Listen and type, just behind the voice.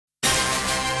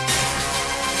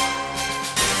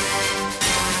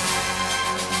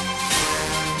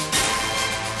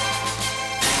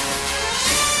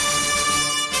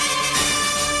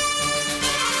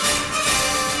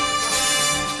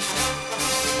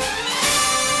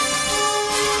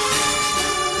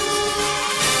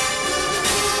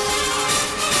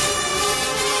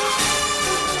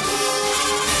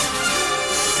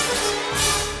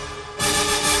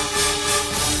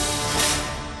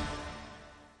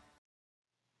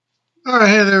Alright,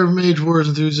 hey there, Mage Wars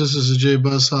enthusiasts. This is J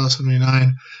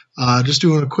Buzzsaw79. Just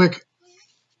doing a quick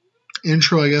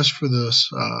intro, I guess, for this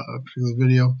particular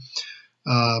video.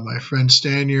 My friend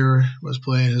Stanyer was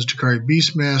playing his Jakari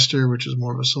Beastmaster, which is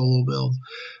more of a solo build.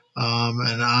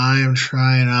 And I am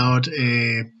trying out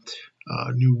a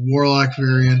new Warlock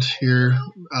variant here,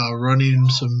 running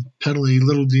some penalty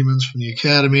little demons from the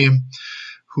Academy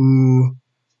who,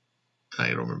 I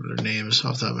don't remember their names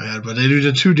off the top of my head, but they do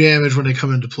the 2 damage when they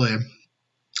come into play.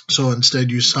 So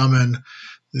instead, you summon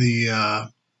the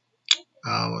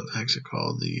what the heck's it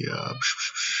called? The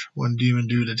one demon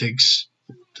dude that takes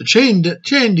the chain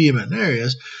demon. There he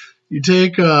is. You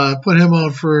take put him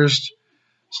out first,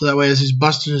 so that way as he's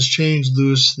busting his chains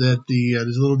loose, that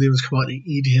these little demons come out and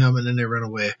eat him, and then they run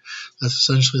away. That's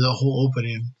essentially the whole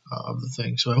opening of the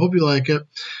thing. So I hope you like it,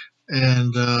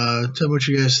 and tell me what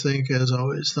you guys think. As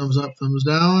always, thumbs up, thumbs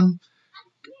down,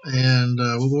 and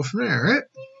we'll go from there. All right?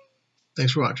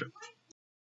 Thanks for watching.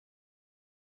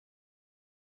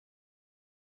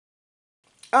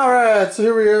 Alright, so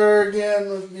here we are again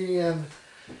with me and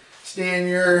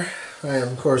Stanyer. I am,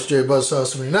 of course, J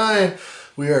Buzzsaw79.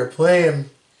 We are playing.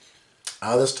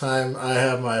 This time I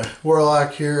have my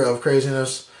Warlock here of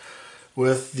craziness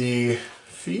with the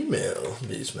female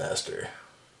Beastmaster.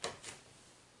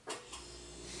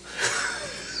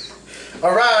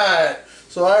 Alright,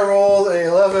 so I rolled a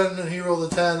 11 and he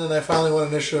rolled a 10, and I finally won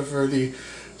initiative for the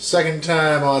second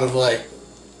time out of like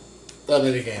that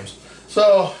many games.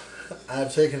 So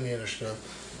I've taken the initiative.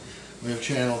 We have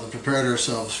channeled and prepared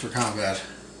ourselves for combat.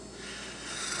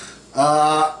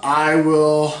 I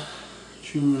will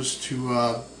choose to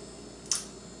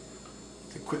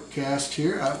the quick cast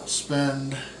here. I will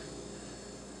spend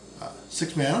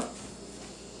 6 mana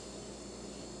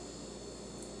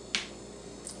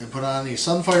and put on the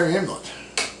Sunfire Amulet.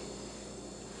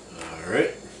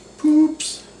 Alright.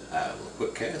 Poops. I will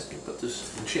quick cast and put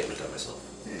this enchantment on myself.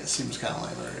 Yeah, it seems kind of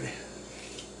lame already.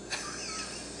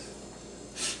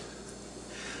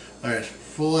 Alright,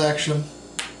 full action.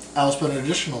 I'll spend an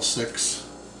additional 6.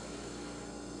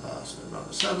 So down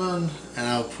to 7. And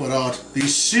I'll put out the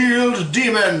Sealed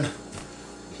Demon!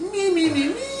 Me, me, me,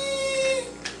 me!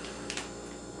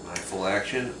 My full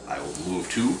action, I will move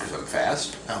 2 because I'm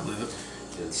fast. I don't believe it.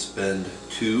 And spend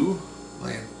 2.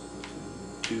 Lame.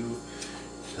 2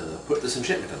 to put this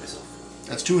enchantment on myself.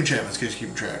 That's 2 enchantments, in case you're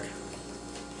keeping track.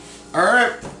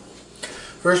 Alright.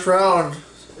 First round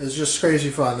is just crazy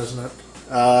fun, isn't it?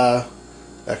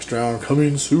 Next round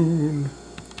coming soon.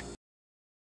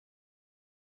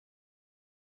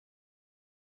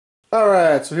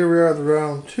 Alright, so here we are at the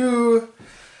round 2.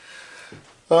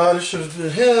 This should have been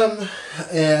him,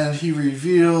 and he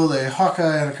revealed a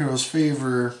Hawkeye in a girl's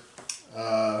favor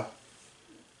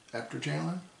after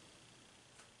channeling.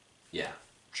 Yeah.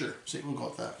 Sure, see, we'll go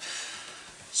with that.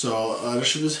 So,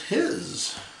 this was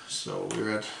his. So,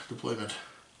 we're at deployment.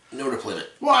 No deployment.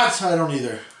 What? I don't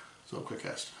either. So, quick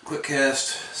cast. Quick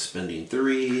cast, spending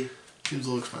 3. Seems a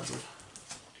little expensive.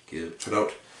 Put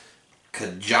out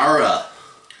Kajara.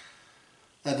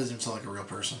 That doesn't even sound like a real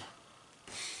person.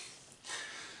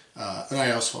 And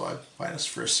I also had minus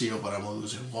for a seal, but I'm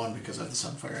losing 1 because I have the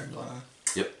Sunfire Amulet on.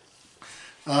 Yep.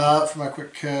 For my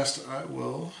quick cast, I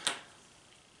will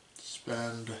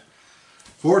spend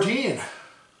 14.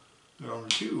 Go down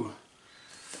to 2.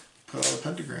 Put out a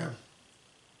pentagram.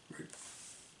 Right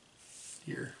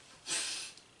here.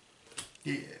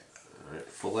 Yeah. Alright,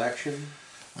 full action.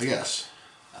 I guess.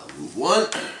 I'll move 1.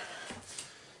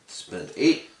 Spend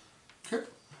 8. Okay.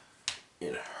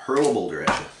 And hurl a boulder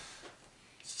at you.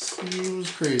 Seems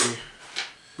crazy.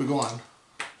 But go on.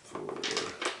 4,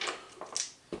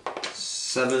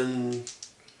 7.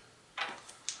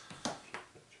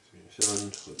 7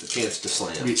 with the chance to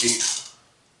slam. It'll be 8.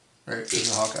 Right, 8.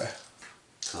 The Hawkeye.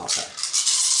 Hawkeye.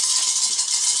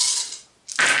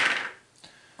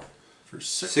 For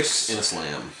 6. 6 and a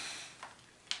slam.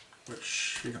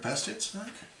 Which incapacitates, I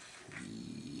think?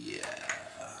 Yeah.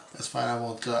 That's fine. I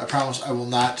won't. I promise I will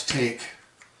not take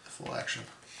the full action.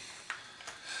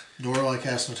 Nor will I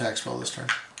cast an attack spell this turn.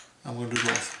 I'm going to do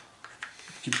both.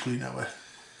 Keep it clean that way.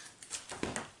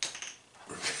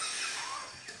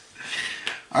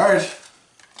 Alright.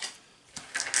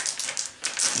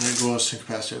 And then go as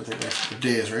incapacitated. I think that's the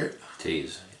days, right?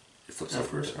 Tase. It flips over.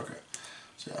 First? Okay.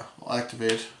 So yeah, we'll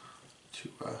activate to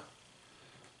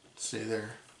stay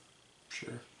there.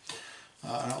 Sure.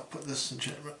 And I'll put this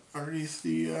enchantment underneath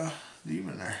the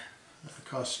demon there. That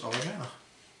costs all my mana.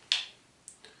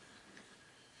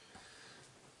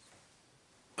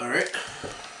 Alright.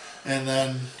 And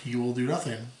then he will do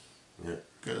nothing. Yeah.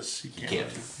 because he can't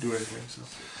do anything. So.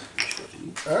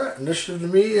 Initiative. All right, initiative to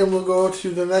me, and we'll go to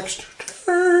the next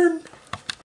turn.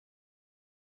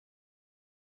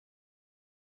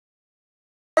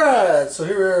 All right, so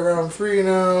here we're at round 3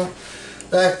 now.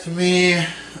 Back to me.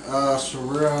 So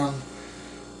we're on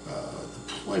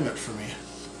deployment for me.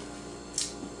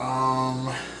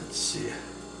 Let's see.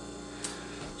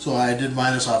 So I did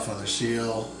minus off another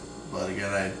seal, but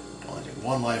again I only take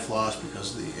 1 life loss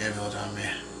because of the amulet on me.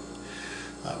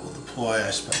 I will deploy. I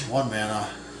spend 1 mana,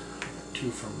 2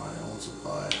 from my own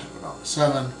supply. I go down to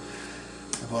 7.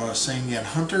 I bought a Stanyer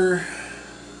Hunter,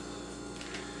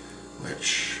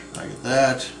 which I get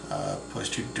that. Place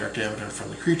 2 direct damage on a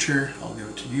friendly creature. I'll give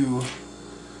it to you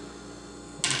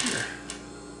over here.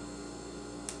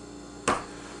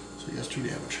 So he has 2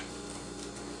 damage.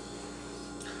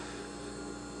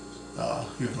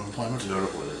 You have no deployment? No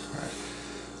deployment. Alright.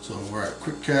 So we're at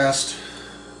quick cast.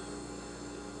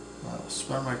 I'll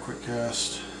spend my quick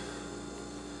cast.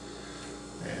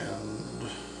 And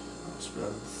I'll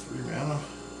spend 3 mana.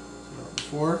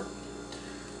 4.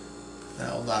 And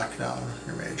I'll knock down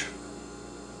your mage.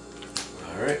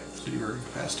 Alright. So you were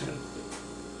incapacitated.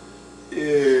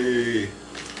 Yay!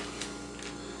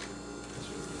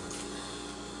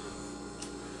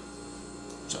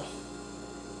 So.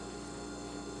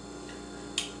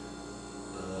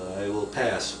 I will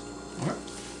pass. Okay.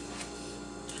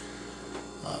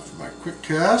 For my quick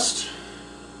cast,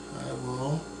 I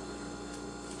will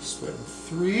spend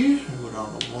 3 and go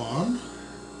down to 1.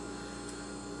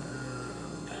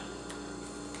 And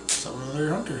summon another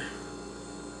hunter.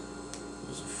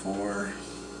 There's a 4.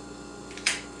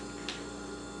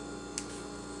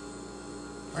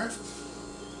 Alright.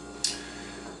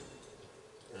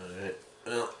 Alright.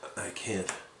 Well, I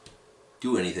can't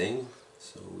do anything,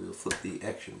 so we'll flip the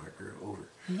action marker over.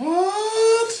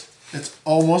 What? It's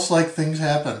almost like things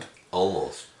happened.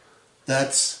 Almost.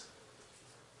 That's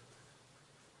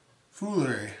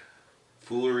foolery.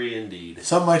 Foolery indeed.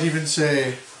 Some might even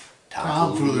say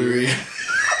Tomfoolery. tomfoolery.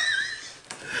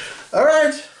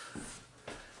 Alright.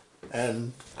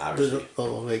 And Obviously.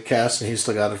 they cast and he's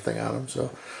still got a thing on him,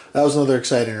 so that was another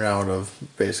exciting round of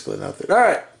basically nothing.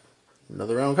 Alright.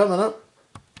 Another round coming up.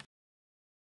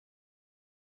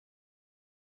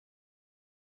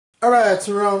 Alright,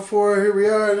 so round 4, here we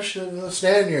are. This is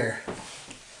Stanyer.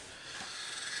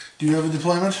 Do you have a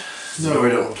deployment? No, I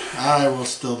don't. I will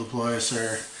still deploy,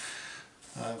 sir.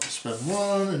 I will spend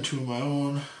 1 and 2 of my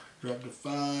own. Drop to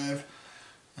 5.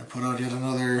 I put out yet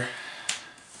another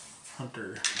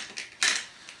hunter.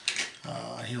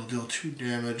 He'll deal 2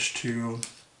 damage to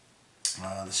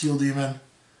the seal demon,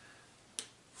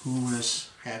 who is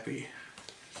happy.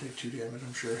 Take 2 damage,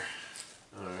 I'm sure.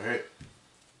 Alright.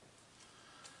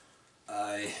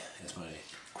 I, as my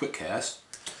quick cast,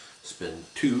 spend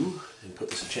 2 and put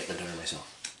this enchantment under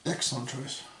myself. Excellent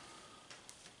choice.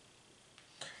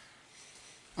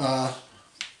 I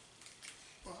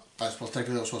suppose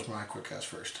technically that was supposed to be my quick cast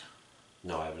first.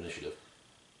 No, I have initiative.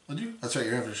 Did you? That's right,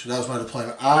 you have initiative. That was my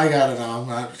deployment. I got it now. I'm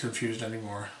not confused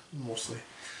anymore, mostly.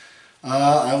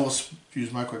 I will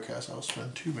use my quick cast. I will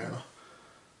spend 2 mana.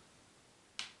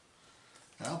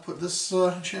 And I'll put this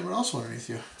enchantment also underneath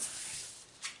you.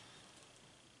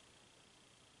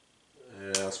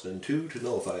 And I'll spend 2 to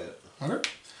nullify it. Okay.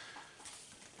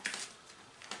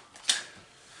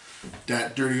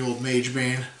 That dirty old Mage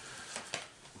Bane.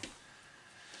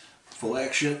 Full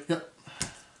action. Yep.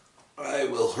 I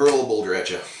will hurl a boulder at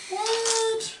you.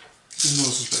 What? Seems a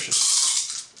little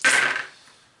suspicious.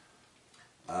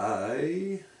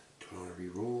 I don't want to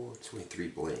reroll. It's only 3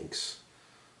 blanks.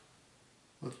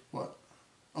 With what?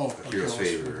 Oh, Hero's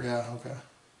Favor. Yeah, okay.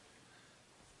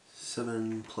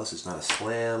 7 plus it's not a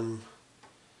slam.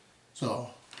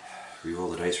 So.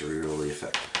 Reroll the dice or reroll the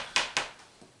effect.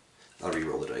 I'll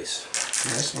reroll the dice.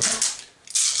 Yes,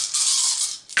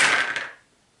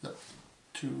 okay. Yep.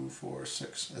 2, 4,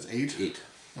 6. That's 8. 8.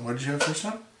 And what did you have first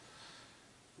time?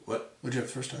 What? What did you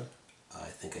have first time? I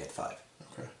think I had 5.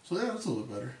 Okay. So yeah, that's a little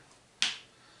bit better.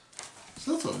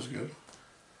 So that's always good.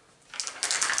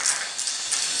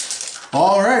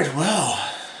 Alright, well.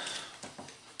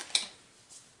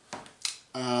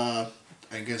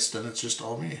 I guess then it's just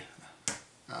all me.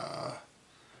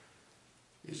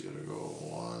 He's gonna go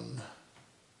 1,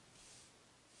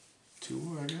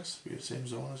 2, I guess. Be the same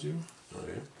zone as you.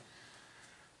 Okay.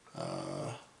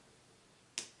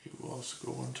 He will also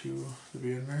go 1, 2 to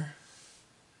be in there.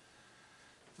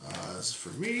 This is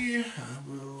for me. I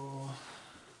will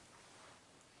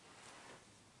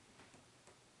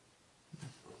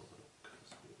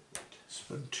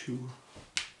spend 2.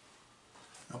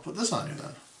 I'll put this on you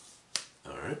then.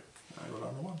 Alright. I go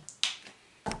down to 1.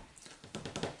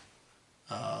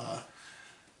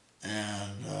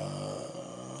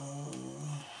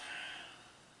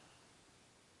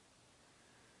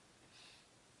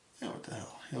 what the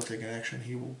hell? He'll take an action.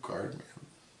 He will guard me.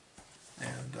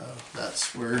 And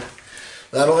that's where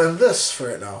that'll end this for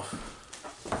right now.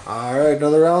 Alright,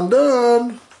 another round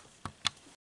done.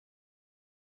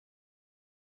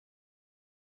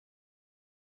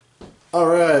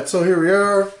 Alright, so here we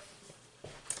are.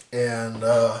 And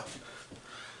let's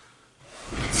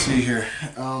see here.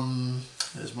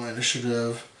 There's my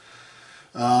initiative.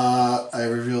 I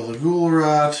reveal the ghoul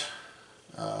rot.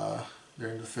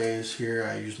 During the phase here,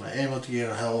 I use my amulet to gain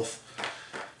a health.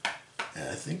 And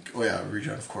I think, oh yeah,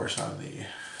 regen of course on the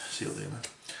seal demon.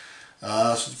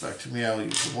 So it's back to me. I'll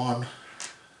use the 1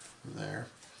 from there.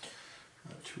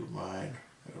 2 of mine.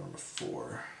 I go on to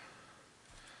 4.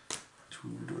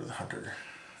 2 to the hunter.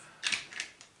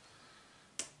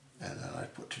 And then I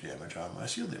put 2 damage on my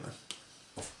seal demon.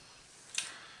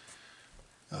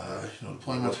 You know,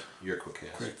 deployment. Your quick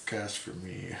cast. Quick cast for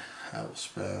me. I will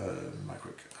spend my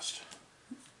quick cast.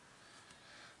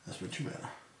 That's been 2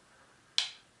 mana.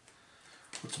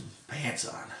 Put some pants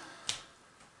on.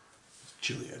 It's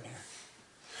chilly in here.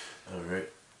 Alright,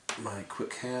 my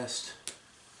quick cast.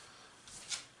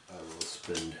 I will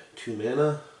spend 2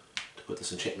 mana to put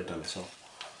this enchantment on myself.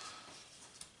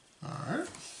 Alright.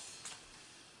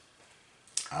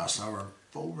 So now we're in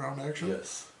full round action?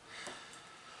 Yes.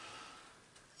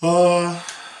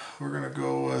 We're gonna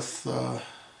go with, well,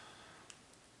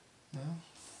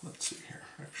 let's see here,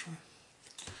 actually.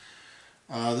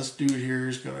 This dude here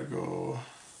is gonna go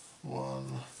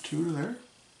 1, 2 to there.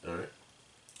 Alright.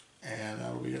 And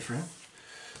that'll be it for him.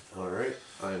 Alright,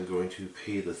 I'm going to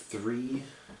pay the 3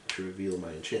 to reveal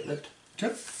my enchantment.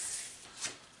 Okay.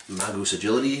 Magus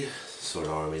Agility, so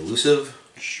now I'm elusive.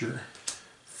 Sure.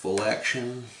 Full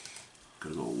action.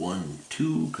 Gonna go 1,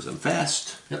 2, because I'm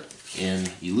fast. Yep.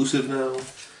 And elusive now.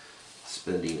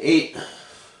 Spending 8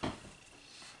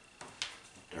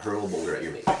 to hurl a boulder at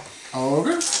your mate.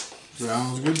 Okay.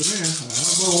 Sounds good to me. I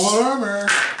have 1 armor.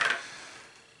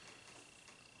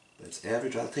 That's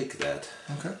average, I'll take that.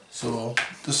 Okay. So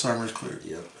this armor is cleared.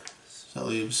 Yep. So that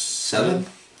leaves 7.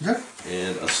 Okay.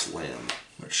 And a slam.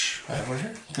 Which I have one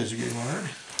here, because you gave 1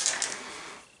 already.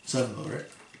 7 though, right?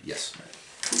 Yes.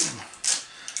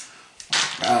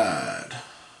 Alright.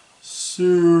 So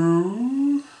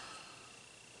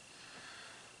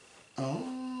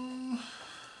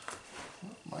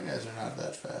my guys are not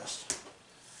that fast.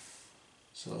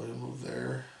 So he'll move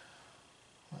there.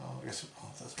 Well, I guess it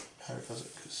doesn't matter, does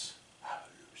it? Because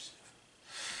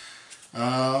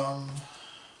I'm elusive.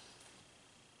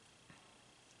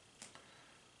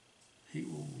 He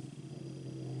will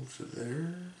move to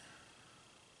there.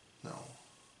 No.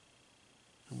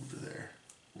 He'll move to there.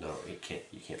 No, you can't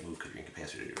move because you're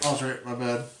incapacitated. Oh, that's right, my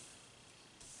bad.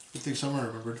 Good thing someone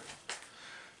remembered.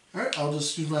 Alright, I'll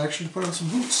just use my action to put on some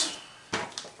boots.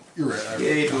 You're right.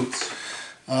 Yay, boots.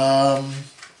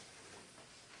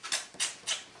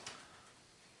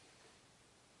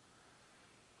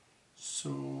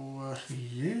 So,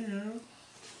 yeah.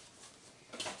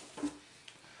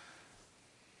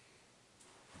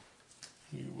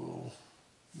 He will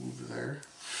move there.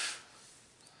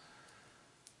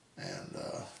 And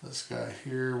this guy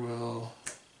here will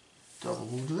double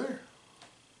move to there.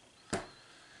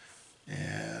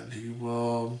 And he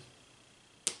will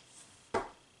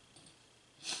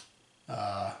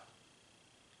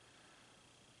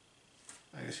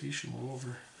I guess he should move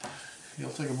over. He'll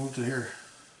take a move to here.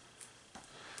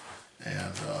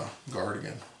 And guard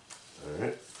again.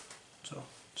 Alright. So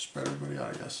spread everybody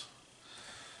out, I guess.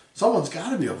 Someone's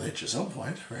got to be able to hit you at some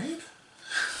point, right?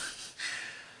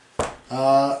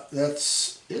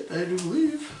 That's it, I do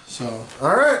believe. So,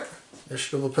 alright.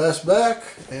 Initiative will pass back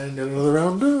and get another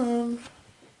round done.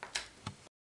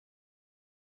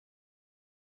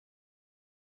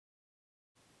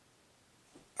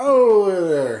 Oh, look at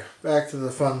there. Back to the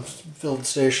fun-filled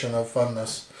station of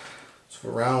funness. So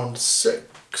for round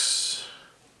 6.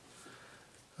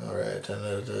 Alright, and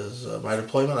it is my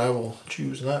deployment. I will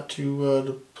choose not to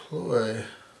deploy.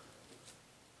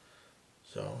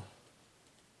 So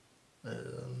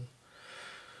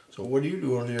what are you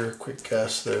doing to your quick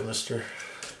cast there, mister?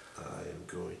 I am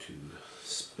going to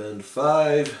spend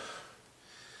 5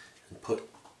 and put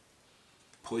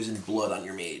poisoned blood on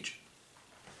your mage.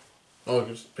 Oh,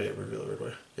 just pay it, reveal it right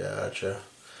away. Gotcha.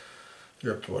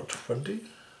 You're up to what, 20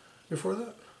 before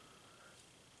that?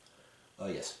 Oh,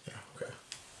 yes. Yeah, okay.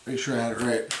 Make sure I had it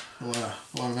right. I don't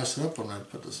want to mess it up when I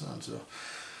put this on, so.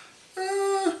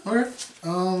 Okay.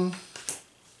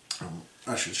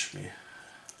 I should be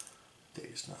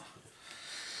dazed now.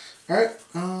 Alright,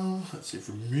 let's see,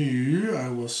 for me, I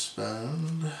will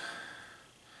spend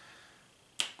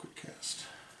quick cast.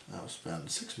 I will spend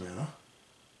 6 mana.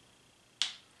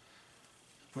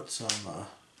 put some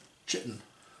chitting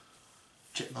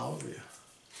all over you.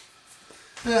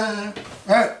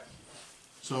 Alright.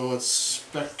 So it's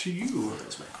back to you.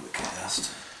 That's my quick cast.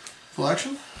 Full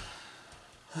action?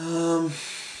 I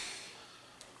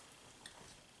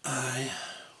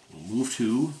will move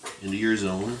 2 into your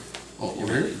zone. Oh,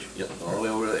 over here? Yep, all the way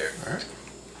over there. Alright.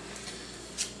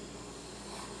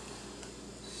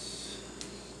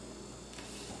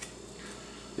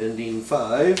 Bending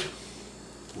 5.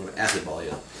 I'm going to acid ball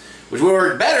you. Which would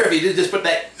work better if you did just put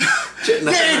that chit in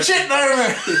the Yeah, chit in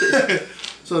armor!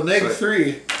 So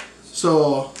 -3.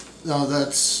 So, no,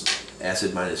 that's...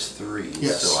 Acid -3.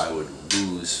 Yes. So I would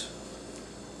lose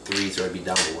 3, so I'd be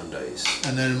down to 1 dice.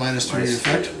 And then -3 the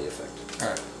effect? On the effect.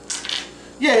 Alright.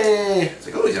 Yay! It's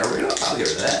like, oh, he's armoring up. I'll get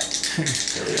rid of that.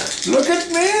 There we go. Look at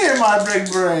me, my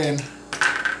big brain!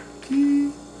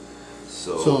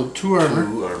 So 2 armor.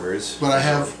 2 armors. But I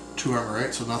have 2 armor,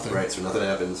 right? So nothing. Right, so nothing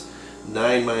happens.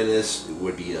 9 minus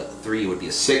would be a 3, would be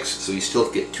a 6, so you still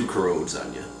get 2 corrodes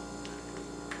on you.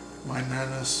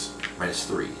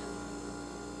 -3.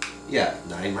 Yeah,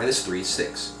 9 minus 3 is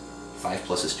 6. 5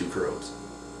 plus is 2 corrodes.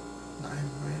 9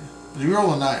 minus... Did you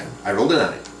roll a 9? I rolled a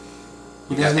 9.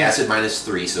 You doesn't got have- acid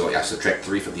 -3, so I subtract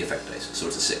 3 from the effect dice, so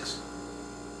it's a 6.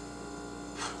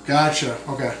 Gotcha,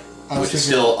 okay. I was Which is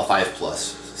thinking- still a 5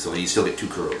 plus, so you still get 2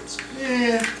 corrodes.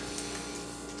 Yeah.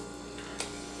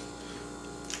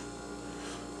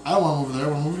 I don't want to move there, I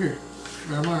want to move here.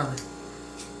 Grab my armor.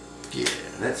 Yeah,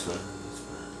 that's fine.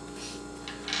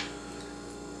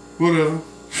 Whatever.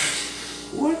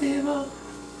 Whatever.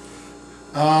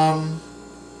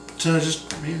 So just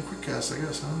be a quick cast, I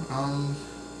guess, huh?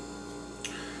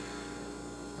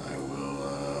 I will,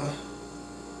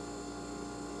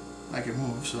 I can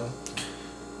move, so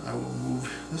I will move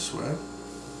this way.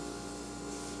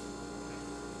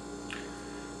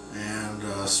 And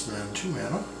spend 2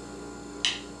 mana.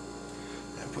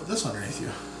 And put this underneath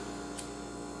you.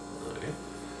 Okay.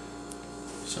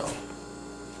 So,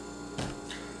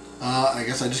 I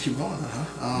guess I just keep going then, huh?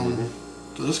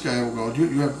 So this guy will go. Do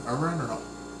you have armor on or no?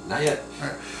 Not yet.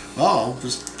 Alright. Well, I'll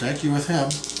just attack you with him.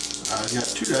 I've got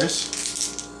 2 dice.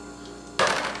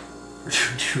 For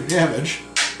 2 damage.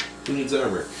 Who needs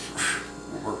armor?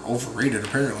 We're overrated,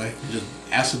 apparently. You just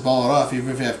acid ball it off, even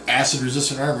if you have acid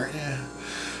resistant armor. Yeah.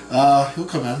 He'll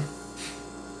come in.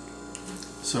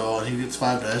 So, he gets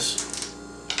 5 dice.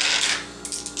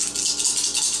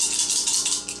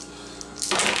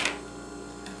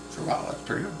 So, wow, that's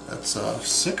pretty good. That's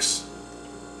 6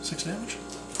 damage.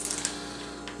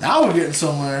 Now we're getting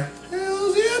somewhere.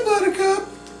 Hells yeah, Buttercup!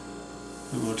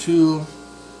 We'll go 2.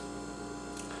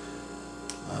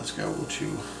 This guy will go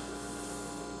 2.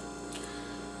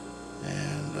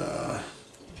 And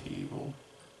he will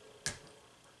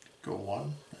go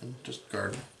 1 and just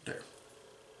guard there.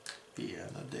 Yeah,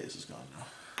 and that daze is gone now.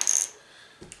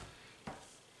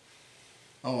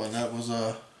 Oh, and that was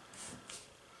I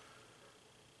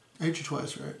hit you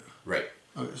twice, right? Right.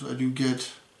 Okay, so I do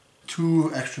get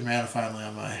 2 extra mana finally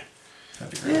on my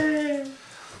pentagram. Yay!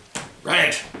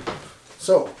 Right.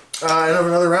 So, I have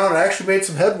another round. I actually made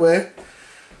some headway,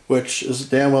 which is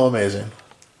damn well amazing.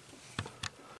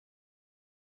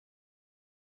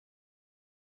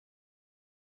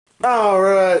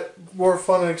 Alright, more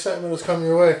fun and excitement is coming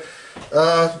your way.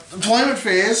 Deployment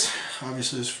phase,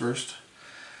 obviously, is first.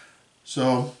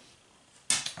 So,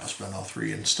 I'll spend all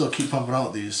 3 and still keep pumping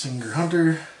out these Singer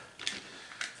Hunter.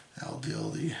 I'll deal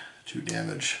the 2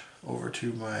 damage over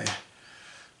to my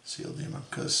Seal Demon,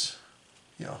 because,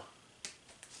 you know,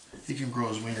 he can grow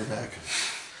his winger back.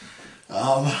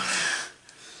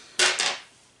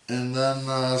 And then,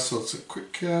 so it's a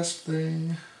quick cast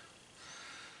thing.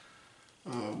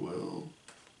 I will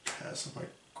pass on my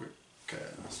quick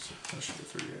cast. That should be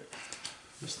 38.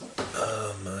 Missed that.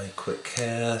 My quick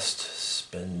cast,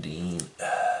 spending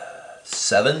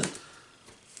 7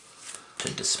 to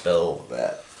dispel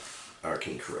that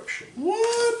arcane corruption.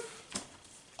 What?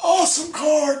 Awesome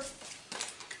card!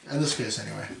 In this case,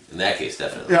 anyway. In that case,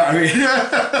 definitely. Yeah, I mean,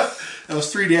 that was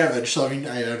 3 damage, so I mean,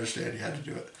 I understand you had to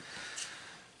do it.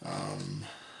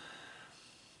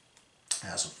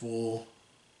 Has a full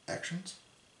actions.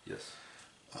 Yes.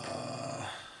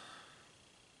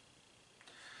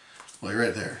 Well, you're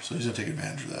right there, so he's gonna take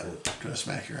advantage of that. Gonna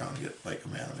smack you around and get like a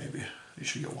mana, maybe. You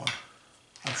should get 1.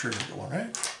 I'm sure you'll get 1,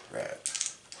 right? Right.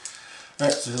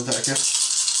 Alright, so he'll attack you.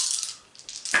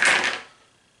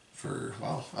 For,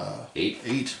 wow, 8.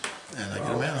 8. And I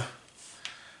get a mana.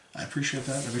 I appreciate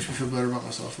that. It makes me feel better about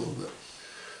myself a little bit.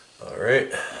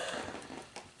 Alright.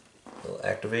 We'll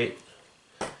activate.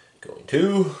 Going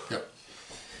 2. Yep.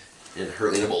 And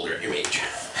hurling a boulder at your mage.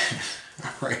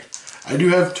 Alright. I do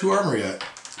have 2 armor yet.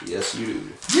 Yes, you do.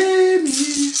 Yay,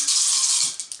 me!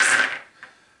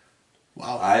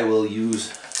 Wow. I will use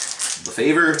the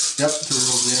favor. Yep, to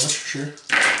roll damage, sure.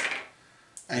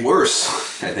 Worse,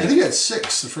 I I think. think you had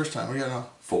 6 the first time. We got a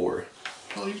 4.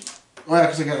 Oh, yeah,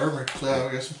 because I got armor. So yeah,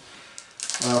 I guess.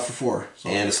 For 4. So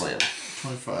And a slam.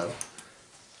 25.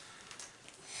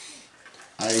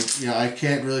 I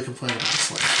can't really complain about the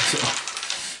slam.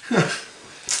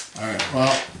 So. Alright,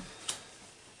 well.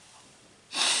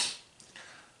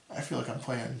 I feel like I'm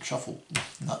playing shuffle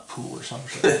nut pool or some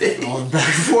shit. Going back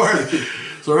and forth.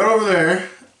 So right over there.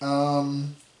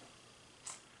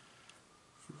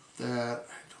 That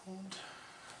I don't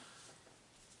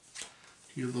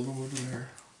heal the little over there.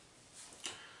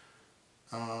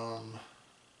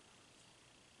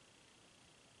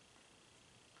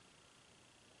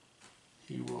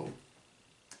 He will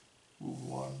move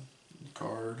 1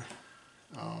 card.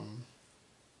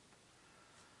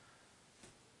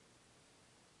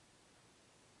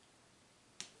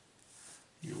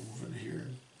 You'll move into here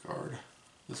and guard.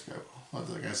 This guy will.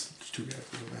 Well, I guess there's 2 guys,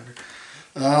 doesn't matter.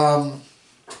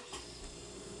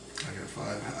 I got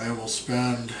 5. I will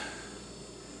spend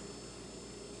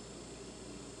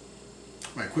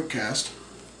my quick cast.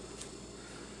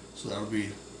 So that'll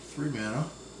be 3 mana.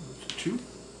 2.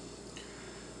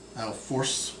 I'll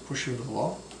force push you into the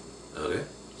wall. Okay.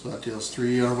 So that deals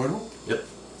 3 unavoidable. Yep.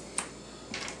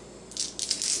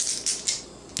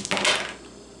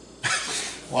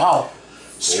 Wow.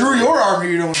 Screw your armor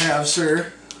you don't have,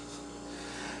 sir.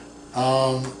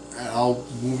 And I'll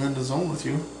move into zone with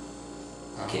you.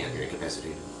 Can't, you're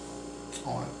incapacitated.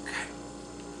 Oh,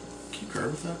 can you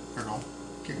guard with that? Or no?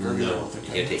 Can't guard with that, I No, don't think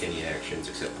you I can't can. take any actions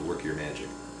except to work your magic.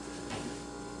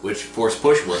 Which force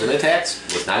push wasn't a tax,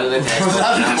 was not an attack, was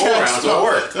not more rounds, so it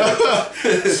worked.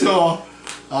 So,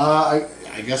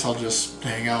 I guess I'll just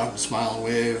hang out and smile and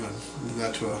wave and move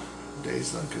that to a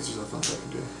daze then, because there's nothing else I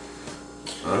can do.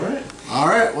 Alright.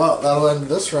 Alright, well, that'll end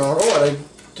this round. Oh, and I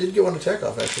did get 1 attack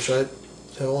off, actually, so I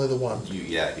have only the 1.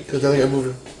 Yeah, Because I think I moved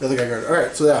it. I think I guarded.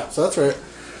 Alright, so yeah, so that's right.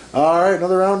 Alright,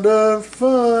 another round of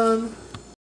fun.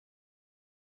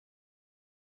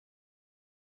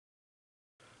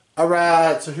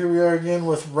 Alright, so here we are again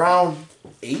with round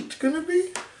 8, gonna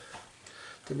be?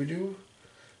 Did we do?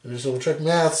 Let me just double check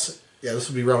maths. Yeah, this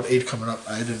will be round 8 coming up.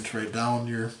 I didn't write down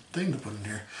your thing to put in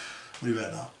here. What are you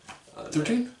at now?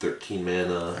 13? 13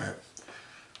 mana. Alright.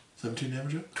 17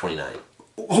 damage? 29.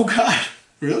 Oh god!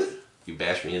 Really? You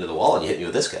bashed me into the wall and you hit me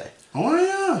with this guy. Oh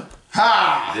yeah!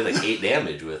 Ha! You did like 8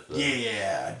 damage with the...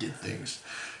 Yeah, I did things.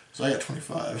 So I got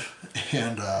 25,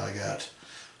 and I got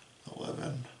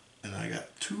 11, and I got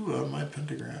 2 on my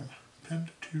pentagram. Pen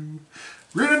 2.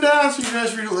 Write it down so you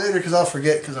guys read it later, because I'll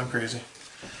forget, because I'm crazy.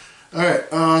 Alright,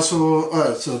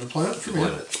 so deployment for me.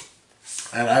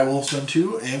 And I will spend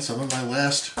 2 and summon my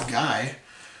last guy,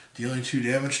 dealing 2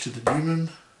 damage to the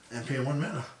demon, and paying 1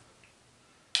 mana.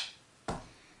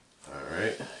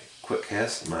 Alright, quick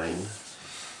cast mine.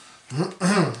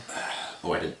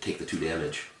 Oh, I didn't take the 2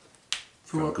 damage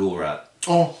from Ghoul Rot.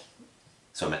 Oh.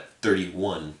 So I'm at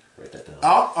 31. Write that down.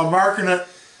 Oh, I'm marking it.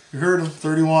 You heard him,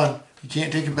 31. You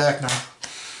can't take it back now.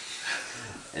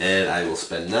 And I will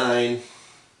spend 9.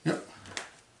 Yep.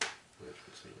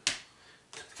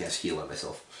 Cast heal on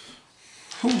myself.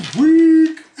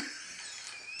 Weak.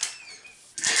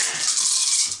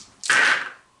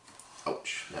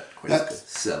 Ouch, not quite as good.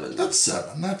 7. That's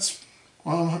 7. That's,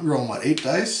 well, I'm rolling what, 8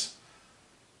 dice?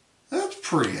 That's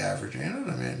pretty average, ain't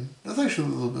it? I mean, that's actually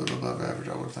a little bit above average,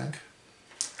 I would think.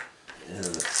 And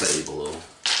slightly below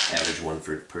average 1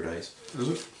 per dice. Is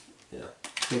it? Yeah.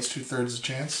 That's 2/3 a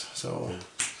chance, so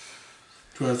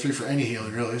 2 out of 3 for any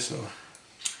healing, really. So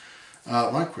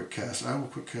my quick cast, I will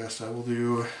quick cast. I will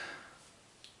do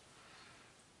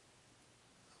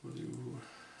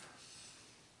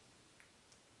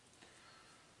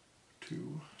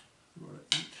 2. What,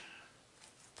 8?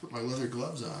 Put my leather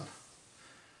gloves on.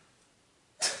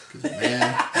 Cause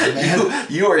man,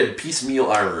 You are in piecemeal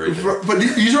armor. but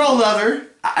these are all leather.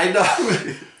 I know.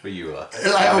 Are you I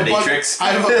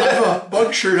have a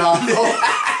bug shirt on.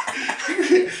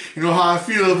 You know how I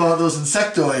feel about those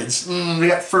insectoids. They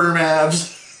got firm abs.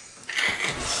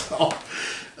 So,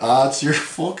 it's your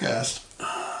full cast.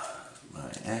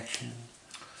 My action.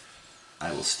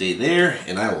 I will stay there,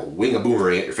 and I will wing a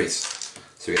boomerang at your face.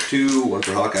 So we have 2, 1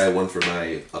 for Hawkeye, 1 for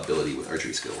my ability with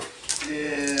archery skill.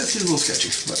 Yeah, it seems a little sketchy,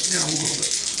 but you know, a little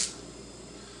bit.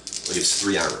 Well, it's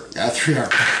 3 armor. Yeah, 3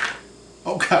 armor.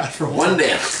 Oh god, for 1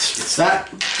 damage. It's that.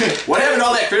 What happened to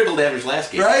all that critical damage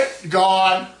last game? Right?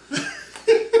 Gone.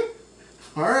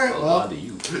 Alright, well. On to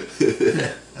you.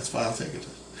 Yeah, that's fine, I'll take it.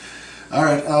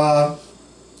 Alright, well,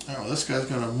 this guy's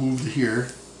gonna move to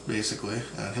here. basically,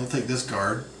 and he'll take this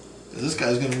guard. This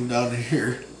guy's gonna move down to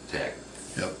here. Attack.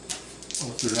 Yep.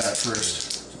 I'll do that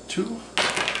first. 2.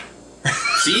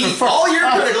 See? All your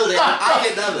critical damage. I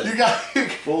get nothing. You got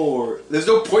 4. There's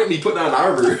no point in me putting on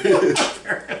armor.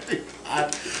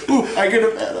 Ooh, I get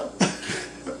a mana.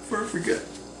 Before I forget.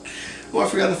 Oh, I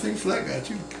forgot a thing for that guy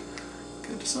too.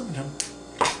 Got to summon him.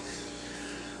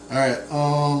 Alright,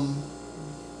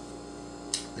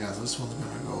 yeah, this one's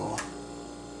gonna go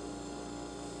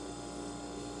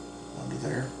under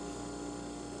there.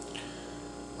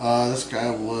 This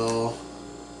guy will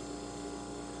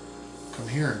come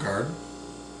here and guard.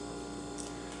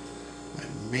 My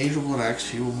mage will go next.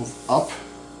 He will move up.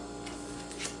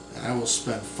 And I will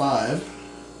spend 5.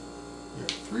 You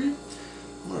have 3.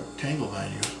 I'm going to tangle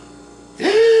vine you.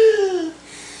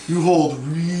 You hold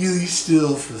really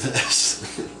still for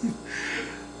this.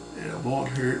 And it won't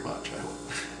hurt much, I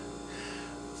hope.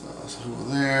 So he'll go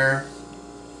there.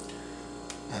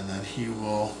 And then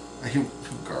he'll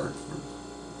guard for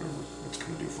whatever it's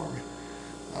going to do for me.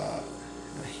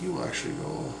 And he will actually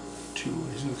go 2.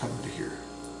 He's going to come into here.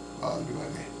 Be by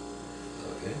me.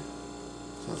 Okay.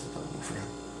 So that's a double move for him.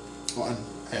 Well, and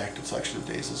active selection of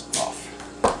days is off.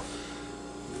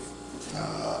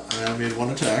 And I made 1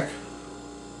 attack.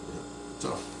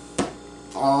 So,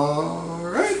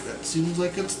 alright, that seems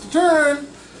like it's the turn.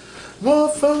 More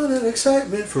fun and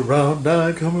excitement for round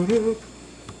 9 coming up.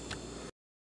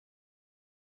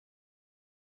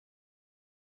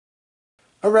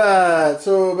 Alright,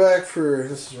 so back for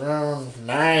this is round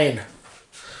 9.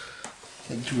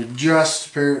 And to adjust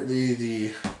apparently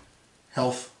the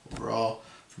health overall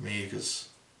for me, because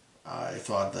I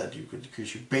thought that you could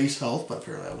increase your base health, but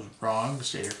apparently I was wrong. The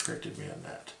Stanyer corrected me on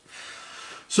that.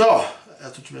 So,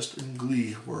 that's what you missed in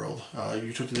Glee World.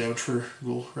 You took the damage for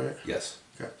Ghoul, right? Yes.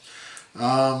 Okay.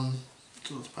 So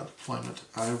that's my deployment.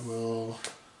 I will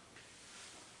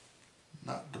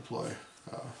not deploy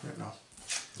right now.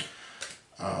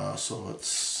 So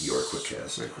it's your quick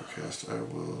cast. My quick cast. I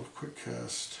will quick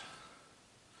cast.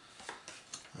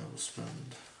 I will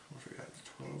spend, what have I got?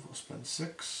 12. I'll spend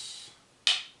 6.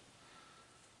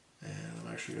 And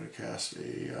I'm actually going to cast a,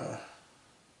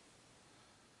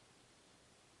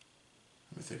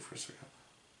 let me think for a second.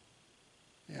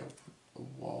 Yeah, we'll put a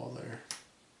wall there.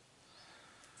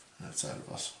 On that side of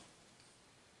us.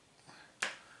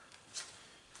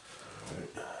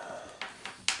 Alright.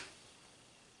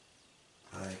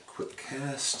 I quick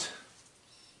cast.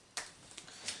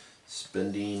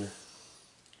 Spending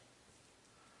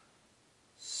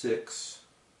 6.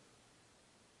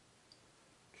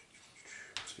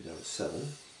 Must be down to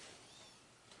 7.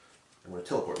 I'm going to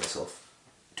teleport myself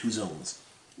 2 zones.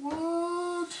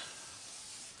 What?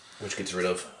 Which gets rid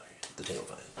of the tail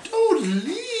vine. Don't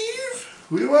leave!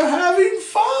 We were having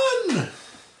fun!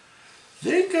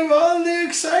 Think of all the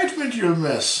excitement you'll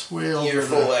miss. Way over Your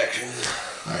full action.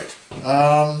 Alright.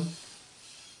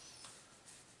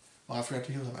 Well, I forgot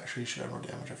to heal them. Actually, you should have more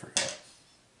damage. I forgot.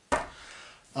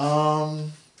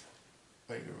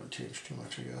 I didn't really change too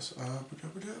much, I guess.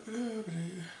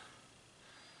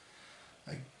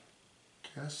 I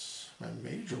guess my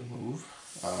mage will move.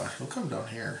 He'll come down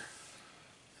here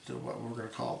to what we're going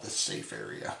to call the safe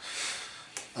area.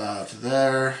 To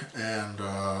there, and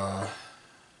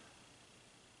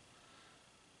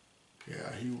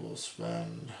yeah, he will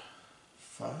spend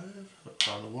 5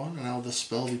 on the 1, and I'll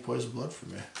dispel the poison blood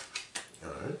from me.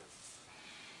 Alright.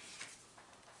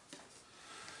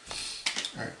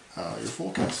 Alright, your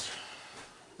full cast.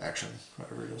 Action,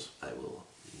 whatever it is. I will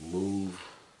move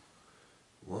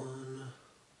 1.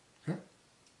 Okay.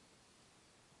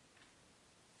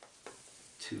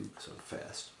 2, because I'm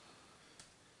fast.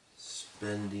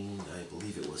 Spending, I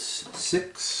believe it was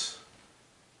 6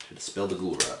 to dispel the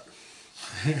ghoul rot.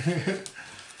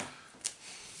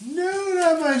 No,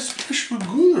 not my special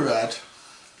ghoul rat.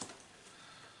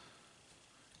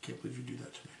 Can't believe you do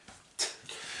that to me.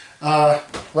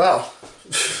 Well.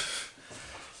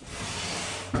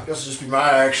 I guess it'll just be my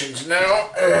actions now.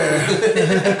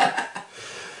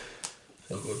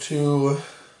 He'll go 2.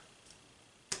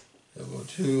 He'll go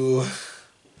 2.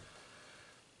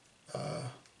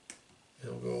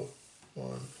 He'll go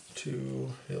 1,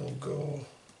 2. He'll go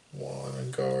 1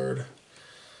 and guard.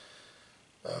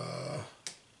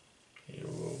 He'll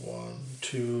go 1,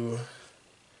 2.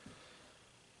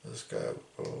 This guy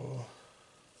will go.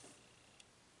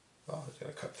 Oh, he's got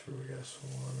to cut through, I guess.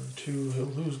 1 and 2. He'll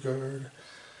lose guard.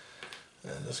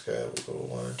 And this guy will go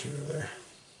 1 and 2 there.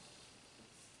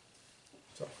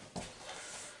 So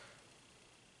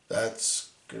that's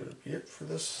gonna be it for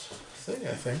this thing,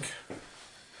 I think.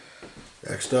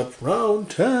 Next up, round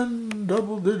 10,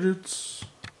 double digits.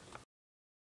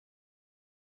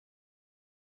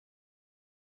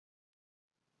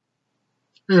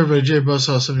 Hey everybody,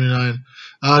 JBuzzsaw79.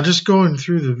 Just going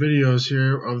through the videos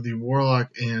here of the Warlock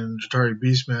and Jatari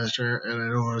Beastmaster, and I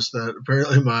noticed that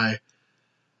apparently my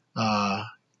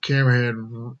camera had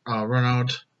run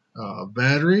out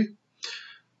battery,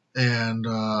 and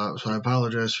so I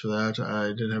apologize for that. I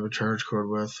didn't have a charge cord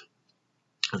with.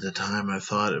 At the time, I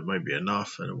thought it might be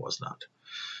enough, and it was not.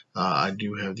 I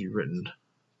do have the written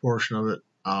portion of it.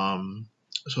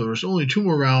 So there's only 2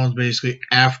 more rounds, basically,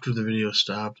 after the video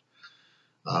stopped.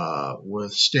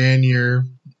 With Stanyer,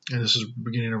 and this is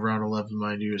beginning of round 11,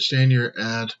 mind you. Stanyer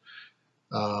at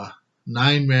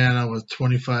 9 mana with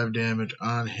 25 damage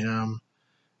on him,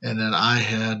 and then I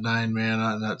had 9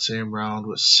 mana in that same round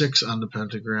with 6 on the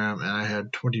pentagram, and I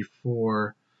had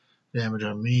 24 damage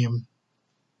on me.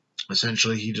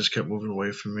 Essentially, he just kept moving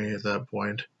away from me at that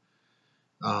point,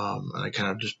 and I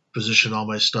kind of just positioned all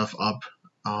my stuff up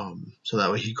so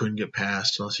that way he couldn't get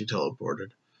past unless he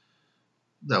teleported.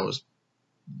 That was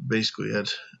basically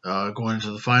it. Going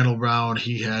into the final round,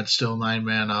 he had still 9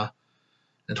 mana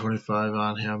and 25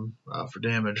 on him for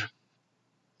damage.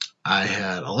 I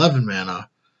had 11 mana,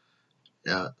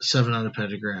 7 on the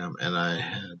pentagram, and I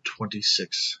had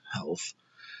 26 health.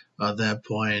 At that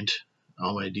point,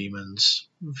 all my demons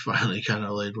finally kind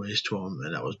of laid waste to him,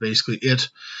 and that was basically it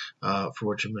for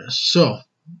what you missed. So,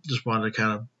 just wanted to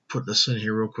kind of put this in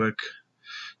here real quick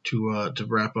to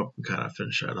wrap up and kind of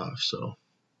finish that off. So,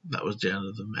 that was the end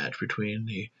of the match between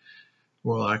the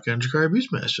Warlock and Jatari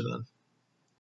Beastmaster then.